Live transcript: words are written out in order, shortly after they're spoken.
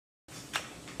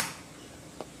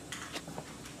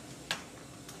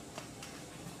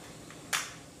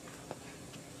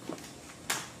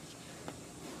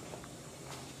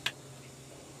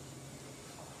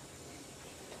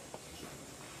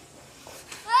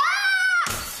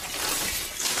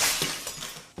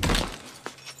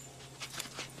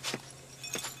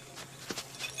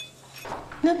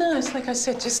No, it's like I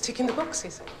said, just ticking the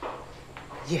boxes.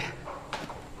 Yeah.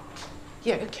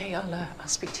 Yeah, okay, I'll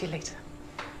speak to you later.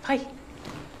 Bye.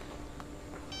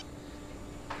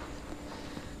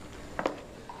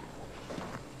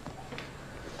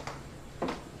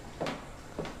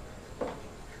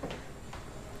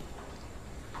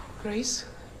 Grace?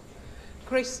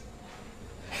 Grace?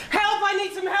 Help! I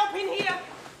need some help in here!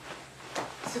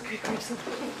 It's okay, Grace.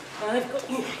 I've got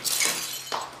you.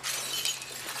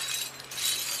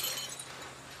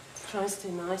 Try and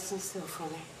stay nice and still for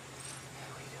me.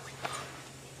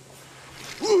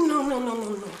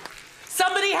 No.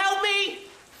 Somebody help me!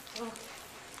 No.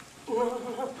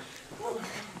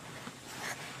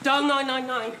 Dial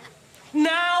 999.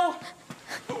 Now!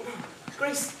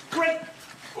 Grace, great!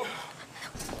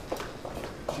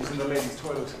 She's in the ladies'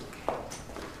 toilet.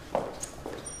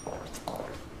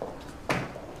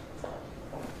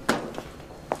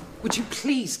 Would you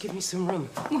please give me some room?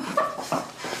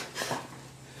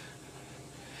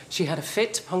 She had a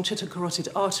fit, punctured a carotid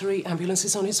artery. Ambulance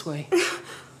is on its way.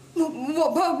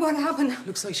 What happened?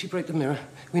 Looks like she broke the mirror.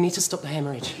 We need to stop the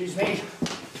hemorrhage. Excuse me.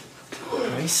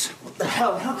 Grace, what the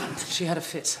hell happened? She had a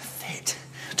fit. Fit?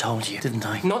 I told you, didn't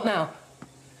I? Not now.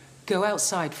 Go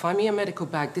outside, find me a medical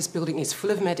bag. This building is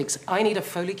full of medics. I need a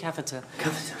Foley catheter.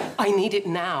 Catheter? I need it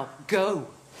now. Go.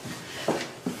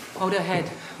 Hold her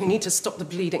head. We need to stop the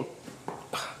bleeding.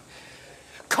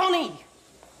 Connie!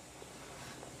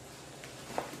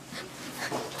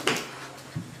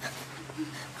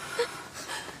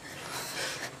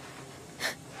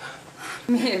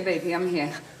 I'm here, baby, I'm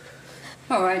here.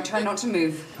 All right, try not to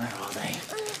move. Where are they?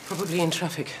 Probably in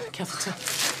traffic. Catheter.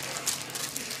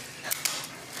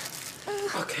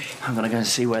 Okay. I'm gonna go and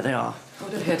see where they are.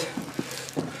 Hold her head.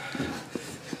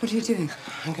 What are you doing?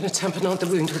 I'm going to tamponade the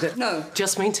wound with it. No.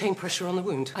 Just maintain pressure on the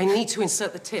wound. I need to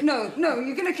insert the tip. No,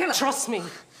 you're gonna kill her. Trust me.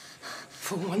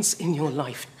 For once in your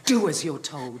life, do as you're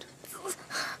told.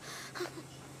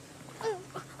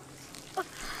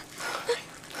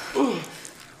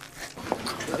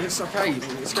 It's okay.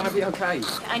 It's going to be okay.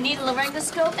 I need a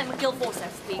laryngoscope and McGill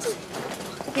forceps, please.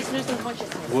 He's losing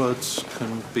consciousness. Words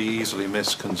can be easily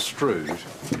misconstrued.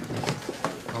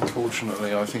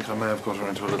 Unfortunately, I think I may have got her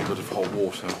into a little bit of hot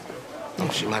water. Oh,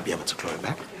 she might be able to claw it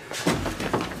back.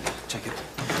 Check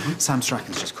it. Sam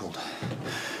Strachan's just called.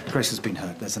 Grace has been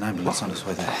hurt. There's an ambulance on its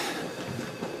way there.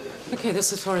 Okay,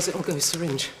 that's as far as it'll go,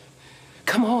 syringe.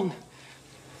 Come on.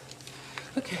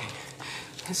 Okay.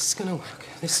 This is gonna work.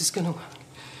 This is gonna work.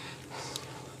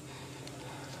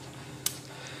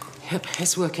 Yep,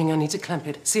 it's working. I need to clamp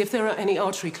it. See if there are any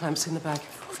artery clamps in the bag.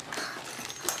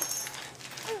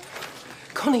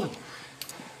 Connie!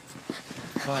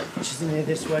 Right, she's in here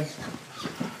this way.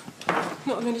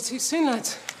 Not a minute too soon,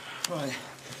 lads. Right,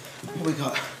 what we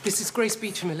got? This is Grace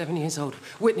Beecham, 11 years old.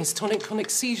 Witness tonic-clonic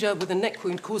seizure with a neck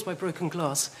wound caused by broken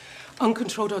glass.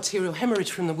 Uncontrolled arterial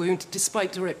hemorrhage from the wound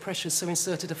despite direct pressure, so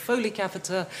inserted a Foley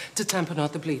catheter to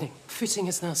tamponade the bleeding. Fitting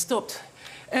has now stopped.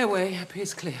 Airway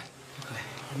appears clear. Okay,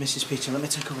 Mrs. Beecham, let me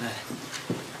take over there.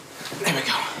 There we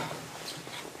go.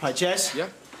 Right, Jez? Yeah?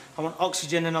 I want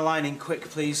oxygen and a lining, quick,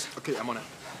 please. Okay, I'm on it.